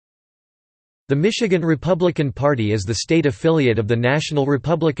The Michigan Republican Party is the state affiliate of the National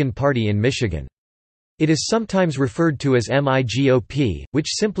Republican Party in Michigan. It is sometimes referred to as MIGOP,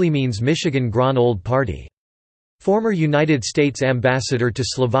 which simply means Michigan Grand Old Party. Former United States Ambassador to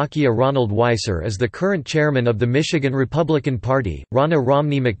Slovakia Ronald Weiser is the current chairman of the Michigan Republican Party. Ronna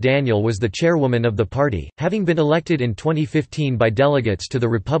Romney McDaniel was the chairwoman of the party, having been elected in 2015 by delegates to the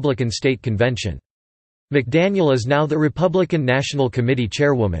Republican State Convention. McDaniel is now the Republican National Committee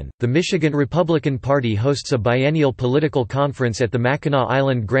chairwoman. The Michigan Republican Party hosts a biennial political conference at the Mackinac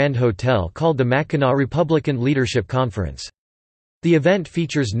Island Grand Hotel called the Mackinac Republican Leadership Conference. The event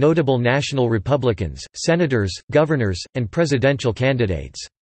features notable national Republicans, senators, governors, and presidential candidates.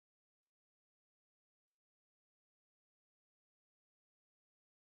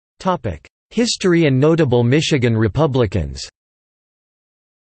 Topic: History and notable Michigan Republicans.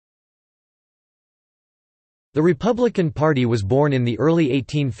 The Republican Party was born in the early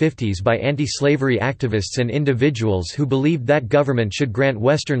 1850s by anti-slavery activists and individuals who believed that government should grant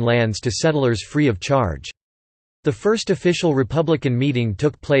Western lands to settlers free of charge. The first official Republican meeting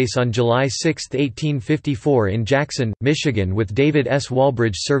took place on July 6, 1854 in Jackson, Michigan, with David S.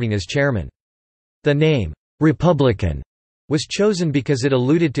 Walbridge serving as chairman. The name, "'Republican' was chosen because it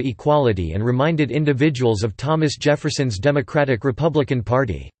alluded to equality and reminded individuals of Thomas Jefferson's Democratic-Republican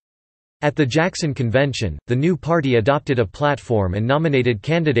Party. At the Jackson Convention, the new party adopted a platform and nominated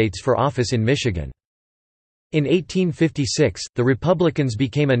candidates for office in Michigan. In 1856, the Republicans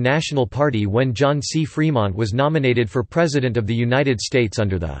became a national party when John C. Fremont was nominated for President of the United States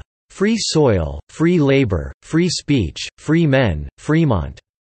under the "Free Soil, Free Labor, Free Speech, Free Men, Fremont"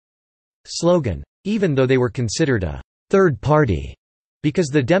 slogan. Even though they were considered a third party because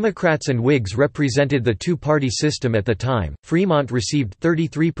the Democrats and Whigs represented the two-party system at the time, Fremont received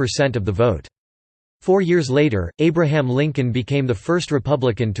 33% of the vote. 4 years later, Abraham Lincoln became the first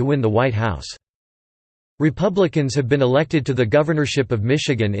Republican to win the White House. Republicans have been elected to the governorship of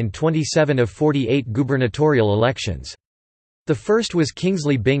Michigan in 27 of 48 gubernatorial elections. The first was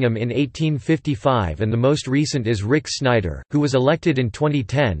Kingsley Bingham in 1855 and the most recent is Rick Snyder, who was elected in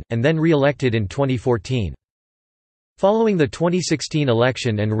 2010, and then re-elected in 2014. Following the 2016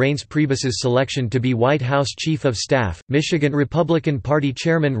 election and Reince Priebus's selection to be White House Chief of Staff, Michigan Republican Party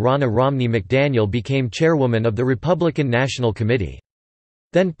Chairman Ronna Romney McDaniel became chairwoman of the Republican National Committee.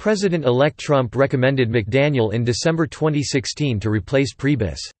 Then President-elect Trump recommended McDaniel in December 2016 to replace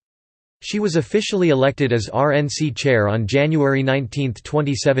Priebus. She was officially elected as RNC chair on January 19,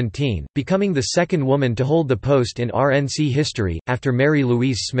 2017, becoming the second woman to hold the post in RNC history, after Mary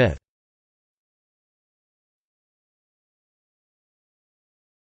Louise Smith.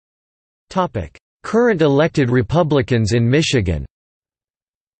 Current elected Republicans in Michigan.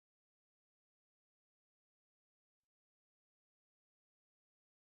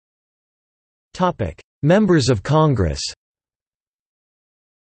 Members of Congress.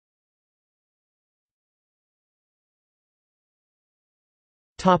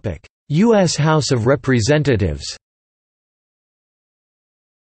 U.S. House of Representatives.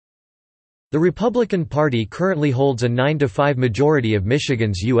 The Republican Party currently holds a 9-5 majority of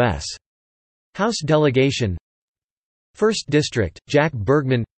Michigan's U.S. House delegation. 1st District, Jack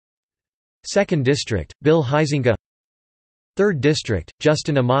Bergman. 2nd District, Bill Huizenga. 3rd District,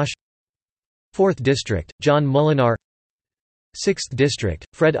 Justin Amash. 4th District, John Mullinar. 6th District,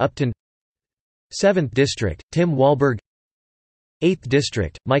 Fred Upton. 7th District, Tim Walberg. 8th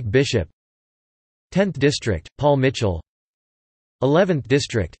District, Mike Bishop. 10th District, Paul Mitchell. 11th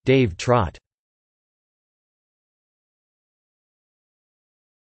District, Dave Trott.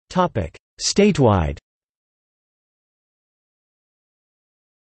 Statewide.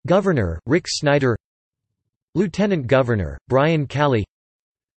 Governor, Rick Snyder. Lieutenant Governor, Brian Calley.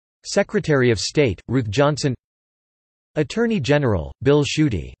 Secretary of State, Ruth Johnson. Attorney General, Bill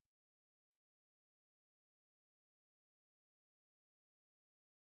Schuette.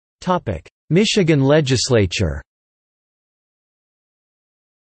 Michigan Legislature.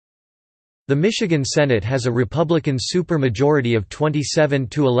 The Michigan Senate has a Republican supermajority of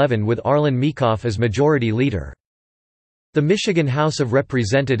 27-11 with Arlen Meekhoff as Majority Leader. The Michigan House of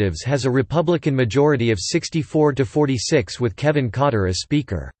Representatives has a Republican majority of 64-46 with Kevin Cotter as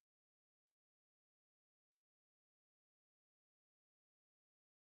Speaker.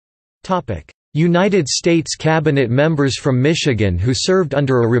 United States Cabinet members from Michigan who served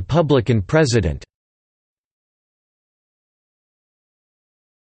under a Republican president.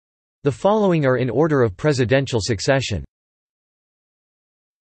 The following are in order of presidential succession.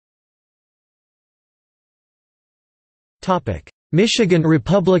 Michigan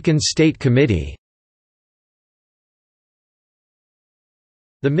Republican State Committee.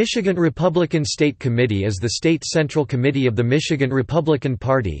 The Michigan Republican State Committee is the state central committee of the Michigan Republican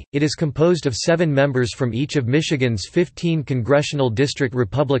Party. It is composed of 7 members from each of Michigan's 15 congressional district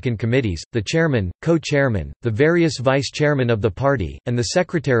Republican committees, the chairman, co-chairman, the various vice-chairmen of the party, and the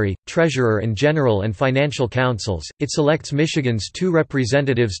secretary, treasurer and general and financial councils. It selects Michigan's 2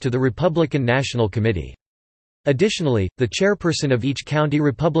 representatives to the Republican National Committee. Additionally, the chairperson of each county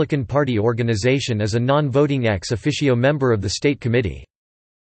Republican Party organization is a non-voting ex officio member of the state committee.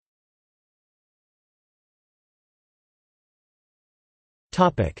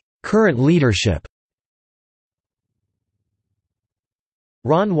 Current leadership: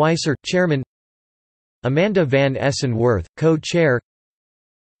 Ron Weiser, Chairman; Amanda Van Essen-Worth, Co-Chair;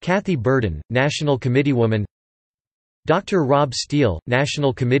 Kathy Burden, National Committeewoman; Dr. Rob Steele,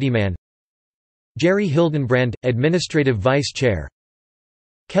 National Committeeman; Jerry Hildenbrand, Administrative Vice Chair;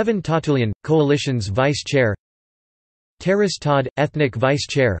 Kevin Tatulian, Coalition's Vice Chair; Terrace Todd, Ethnic Vice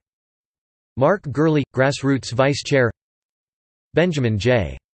Chair; Mark Gurley, Grassroots Vice Chair; Benjamin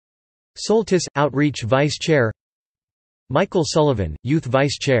J. Soltis, Outreach Vice Chair; Michael Sullivan, Youth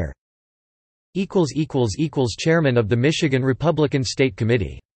Vice Chair. Chairman of the Michigan Republican State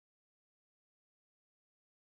Committee.